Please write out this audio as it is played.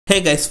Hey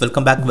guys,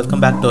 welcome back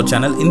to our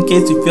channel. In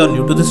case if you are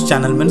new to this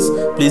channel means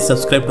please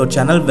subscribe to our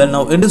channel. Well,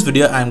 now in this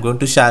video I am going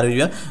to share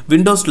you a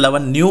Windows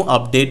 11 new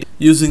update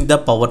using the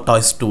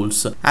Powertoys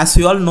tools. As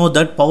you all know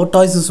that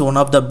Powertoys is one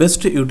of the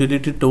best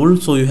utility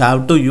tools, so you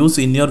have to use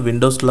in your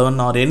Windows 11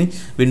 or any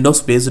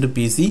Windows based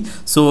PC.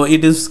 So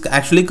it is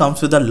actually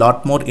comes with a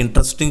lot more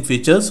interesting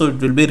features, so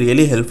it will be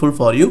really helpful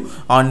for you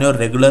on your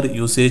regular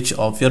usage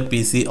of your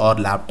PC or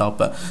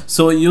laptop.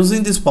 So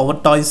using this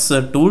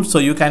Powertoys tool, so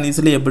you can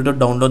easily able to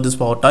download this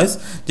Powertoys.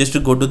 Just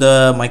to go to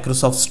the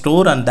Microsoft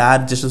store and there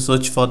just to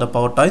search for the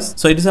Powertoys.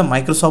 So it is a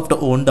Microsoft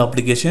owned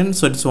application,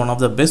 so it's one of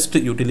the best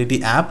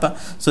utility app.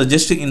 So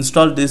just to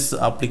install this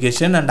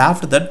application, and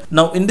after that,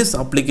 now in this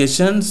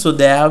application, so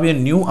they have a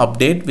new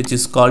update which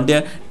is called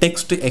a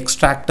Text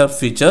Extractor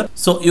feature.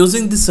 So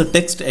using this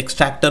Text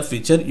Extractor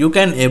feature, you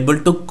can able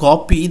to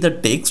copy the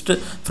text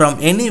from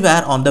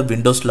anywhere on the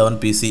Windows 11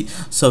 PC.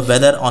 So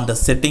whether on the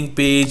setting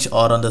page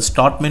or on the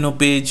start menu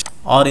page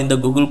or in the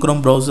Google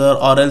Chrome browser,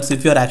 or else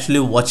if you are actually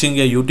watching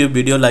a YouTube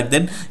video like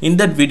that, in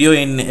that video,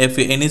 in if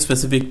any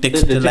specific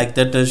text like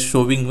that is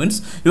showing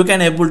means you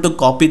can able to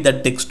copy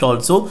that text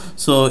also.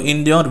 So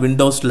in your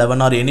Windows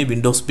 11 or any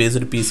Windows based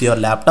PC or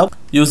laptop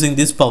using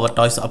this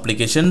Powertoys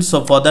application.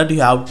 So for that you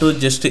have to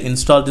just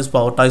install this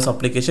Powertoys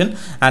application,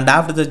 and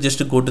after that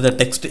just go to the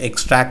Text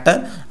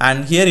Extractor,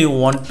 and here you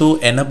want to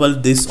enable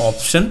this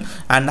option,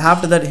 and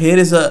after that here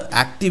is a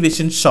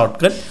activation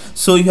shortcut.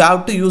 So you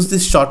have to use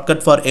this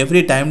shortcut for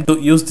every time to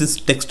use this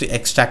Text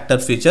Extractor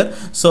feature.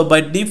 So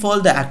by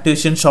default the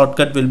activation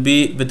shortcut will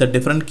be with a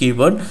different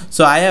keyword.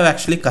 So I have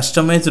actually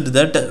customized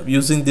that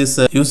using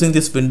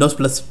this Windows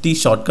plus T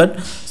shortcut.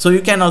 So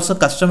you can also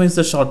customize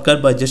the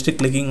shortcut by just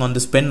clicking on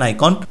this pen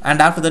icon,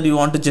 and after that you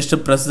want to just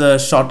press the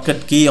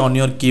shortcut key on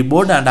your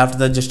keyboard, and after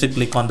that just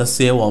click on the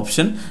save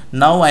option.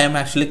 Now I am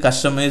actually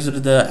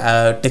customized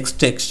the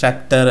Text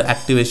Extractor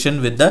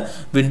activation with the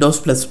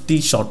Windows plus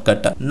T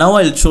shortcut. Now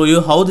I'll show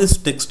you how this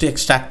Text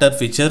Extractor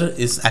feature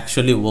is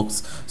actually works.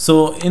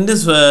 So in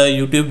this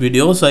YouTube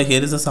video, so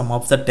here is a sum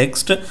of the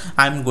text.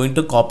 I'm going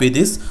to copy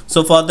this.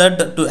 So for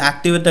that, to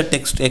activate the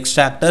Text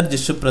Extractor,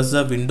 just to press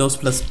the Windows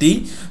plus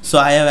T. So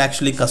I have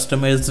actually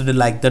customized it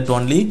like that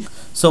only.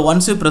 So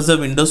once you press the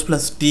Windows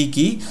plus T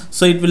key,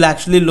 so it will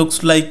actually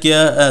looks like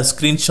a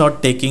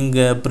screenshot taking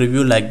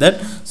preview like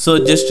that.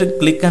 So just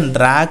click and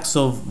drag.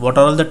 So what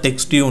are all the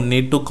text you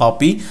need to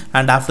copy,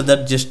 and after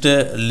that just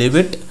leave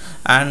it.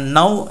 And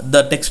now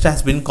the text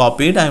has been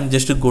copied. I am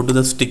just to go to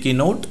the sticky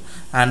note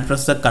and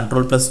press the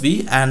Ctrl plus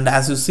V, and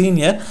as you see in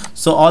here,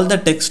 so all the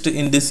text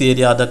in this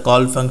area, the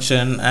call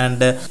function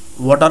and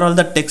what are all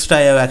the text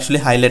I have actually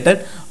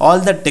highlighted, all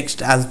the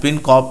text has been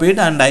copied,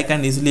 and I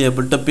can easily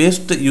able to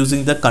paste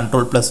using the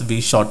Ctrl plus V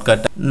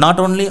shortcut. Not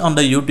only on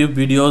the YouTube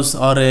videos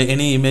or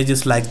any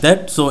images like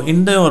that. So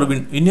in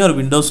your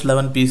Windows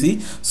 11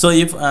 PC, so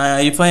if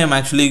I am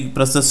actually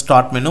press the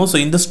start menu, so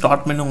in the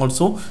start menu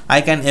also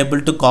I can able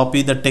to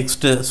copy the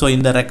text. So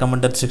in the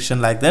recommended section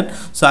like that.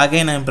 So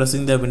again I am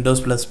pressing the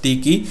Windows plus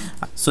T key.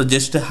 So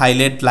just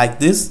highlight like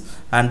this,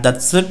 and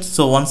that's it.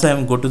 So once I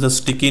am go to the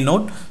sticky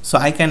note, so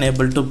I can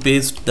able to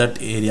paste that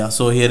area.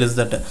 So here is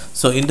that.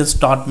 So in the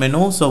start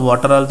menu, so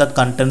what are all the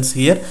contents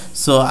here?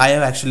 So I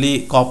have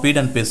actually copied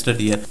and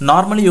pasted here.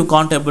 Normally you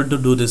can't able to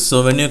do this.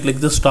 So when you click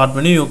the start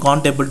menu, you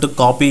can't able to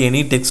copy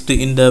any text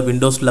in the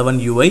Windows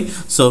 11 UI.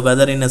 So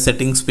whether in a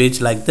settings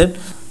page like that.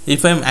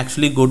 If I'm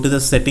actually go to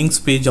the settings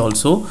page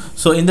also,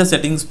 so in the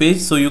settings page,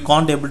 so you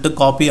can't able to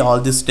copy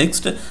all this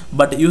text,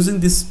 but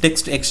using this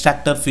Text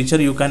Extractor feature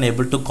you can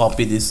able to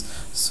copy this.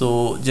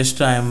 So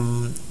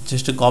I'm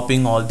just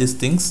copying all these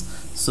things.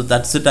 So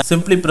that's it.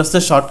 Simply press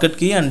the shortcut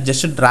key and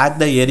just drag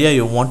the area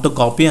you want to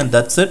copy, and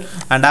that's it.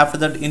 And after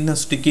that, in a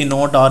sticky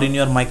note or in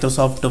your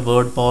Microsoft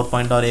Word,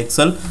 PowerPoint or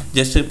Excel,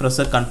 just press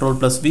the Ctrl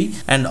plus V,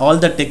 and all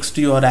the text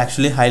you are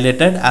actually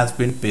highlighted has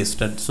been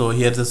pasted. So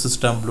here's the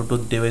system,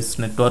 Bluetooth device,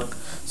 network.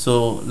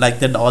 So like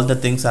that all the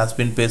things has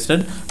been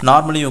pasted.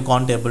 Normally you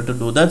can't able to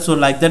do that. So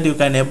like that you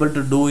can able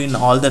to do in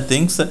all the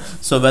things.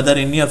 So whether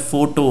in your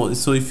photo,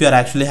 so if you are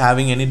actually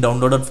having any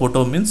downloaded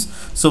photo means,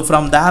 so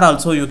from there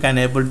also you can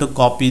able to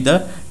copy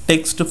the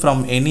text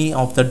from any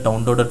of the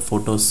downloaded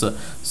photos.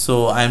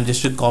 So I am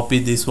just to copy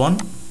this one.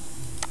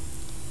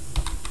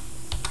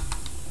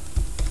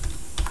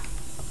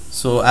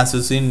 So as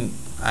you seen,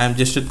 I am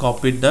just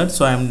copied that.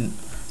 So I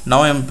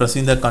am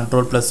pressing the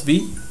Ctrl plus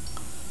V.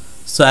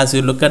 So as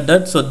you look at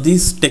that, so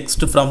this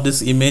text from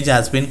this image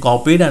has been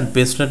copied and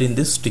pasted in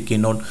this sticky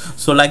note.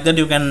 So like that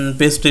you can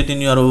paste it in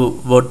your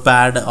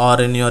WordPad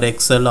or in your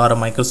Excel or a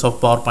Microsoft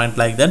PowerPoint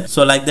like that.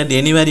 So like that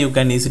anywhere you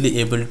can easily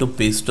able to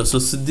paste. So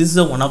this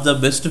is one of the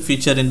best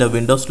feature in the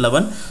Windows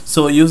 11.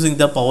 So using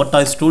the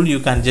Powertoys tool, you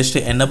can just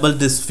enable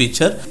this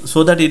feature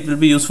so that it will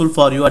be useful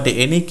for you at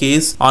any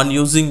case on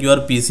using your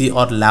PC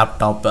or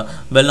laptop.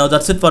 Well, now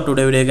that's it for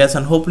today video guys,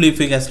 and hopefully if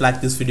you guys like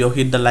this video,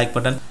 hit the like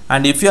button,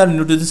 and if you are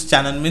new to this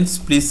channel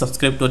means please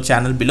subscribe to our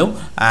channel below,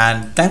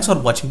 and thanks for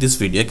watching this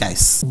video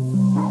guys.